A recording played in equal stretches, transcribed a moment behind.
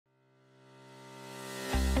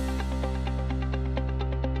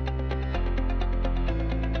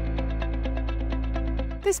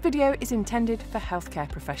This video is intended for healthcare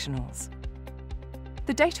professionals.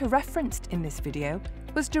 The data referenced in this video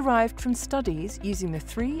was derived from studies using the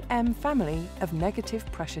 3M family of negative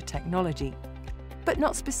pressure technology, but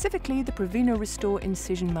not specifically the Prevena Restor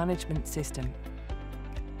Incision Management System.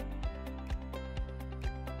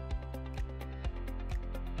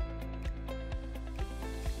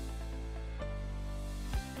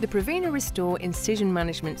 The Prevena Restor Incision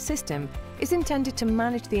Management System is intended to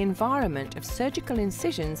manage the environment of surgical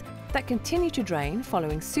incisions that continue to drain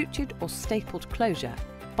following sutured or stapled closure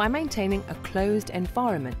by maintaining a closed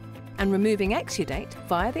environment and removing exudate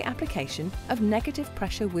via the application of negative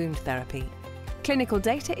pressure wound therapy. Clinical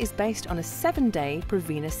data is based on a 7-day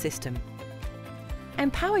Prevena system.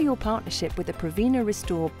 Empower your partnership with the Prevena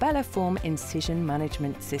Restor Bella Incision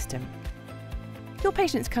Management System. Your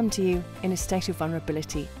patients come to you in a state of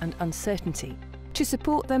vulnerability and uncertainty. To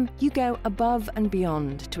support them, you go above and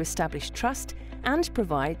beyond to establish trust and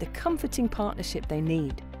provide the comforting partnership they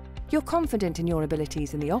need. You're confident in your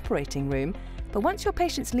abilities in the operating room, but once your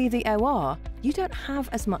patients leave the OR, you don't have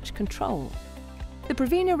as much control. The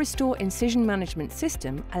Prevena Restor Incision Management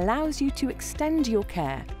System allows you to extend your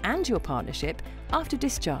care and your partnership after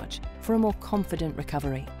discharge for a more confident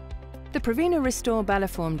recovery. The Prevena Restor Bella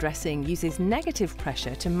dressing uses negative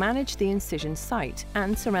pressure to manage the incision site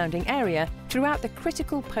and surrounding area throughout the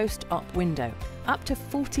critical post-op window, up to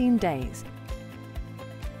 14 days.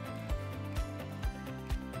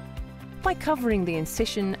 By covering the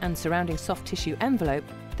incision and surrounding soft tissue envelope,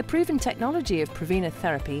 the proven technology of Prevena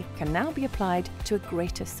therapy can now be applied to a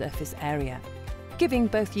greater surface area, giving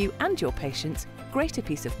both you and your patients greater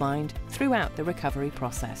peace of mind throughout the recovery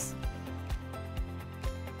process.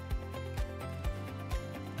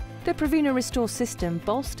 The Prevena Restor system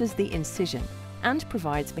bolsters the incision and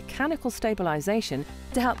provides mechanical stabilization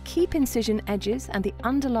to help keep incision edges and the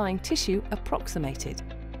underlying tissue approximated.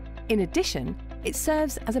 In addition, it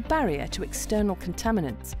serves as a barrier to external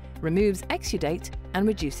contaminants, removes exudate and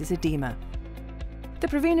reduces edema. The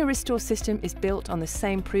Prevena Restor system is built on the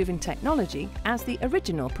same proven technology as the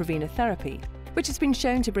original Prevena therapy, which has been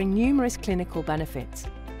shown to bring numerous clinical benefits.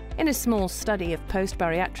 In a small study of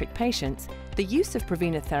post-bariatric patients, the use of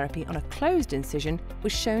Prevena therapy on a closed incision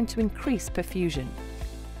was shown to increase perfusion.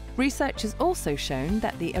 Research has also shown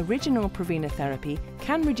that the original Prevena therapy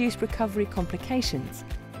can reduce recovery complications.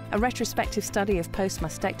 A retrospective study of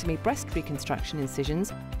post-mastectomy breast reconstruction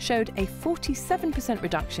incisions showed a 47%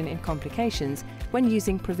 reduction in complications when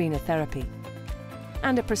using Prevena therapy.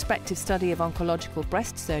 And a prospective study of oncological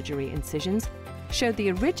breast surgery incisions showed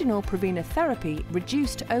the original Prevena therapy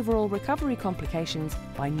reduced overall recovery complications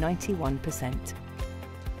by 91%.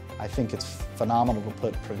 I think it's phenomenal to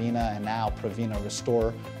put Prevena and now Prevena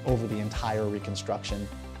Restor over the entire reconstruction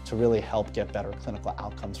to really help get better clinical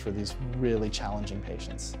outcomes for these really challenging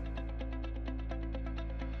patients.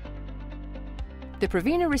 The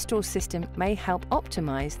Prevena Restor system may help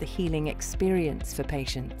optimize the healing experience for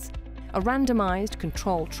patients. A randomized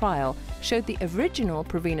controlled trial showed the original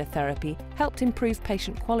Prevena therapy helped improve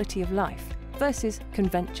patient quality of life versus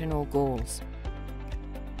conventional gauze.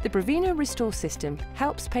 The Prevena Restor system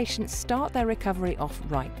helps patients start their recovery off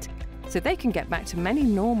right, so they can get back to many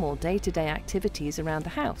normal day-to-day activities around the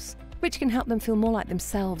house, which can help them feel more like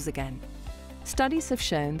themselves again. Studies have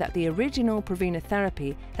shown that the original Prevena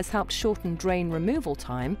therapy has helped shorten drain removal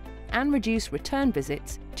time and reduce return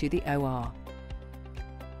visits to the OR.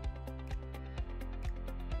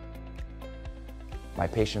 My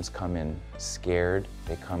patients come in scared,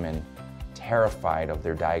 they come in terrified of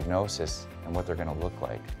their diagnosis and what they're going to look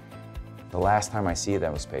like. The last time I see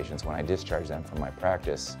those patients, when I discharge them from my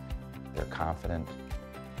practice, they're confident.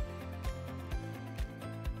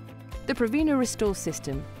 The Prevena Restor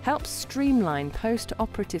system helps streamline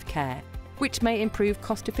post-operative care, which may improve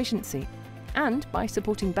cost efficiency. And by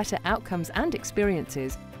supporting better outcomes and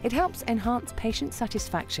experiences, it helps enhance patient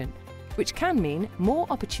satisfaction, which can mean more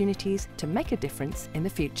opportunities to make a difference in the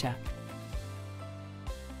future.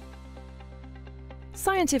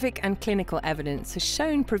 Scientific and clinical evidence has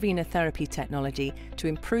shown Prevena therapy technology to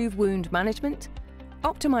improve wound management,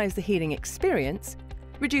 optimize the healing experience,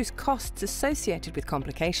 reduce costs associated with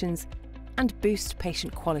complications, and boost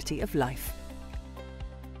patient quality of life.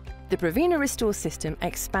 The Prevena Restor system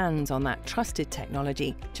expands on that trusted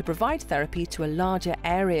technology to provide therapy to a larger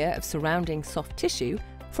area of surrounding soft tissue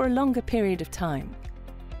for a longer period of time.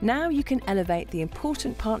 Now you can elevate the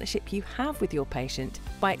important partnership you have with your patient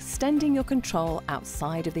by extending your control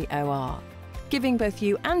outside of the OR, giving both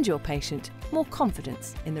you and your patient more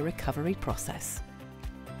confidence in the recovery process.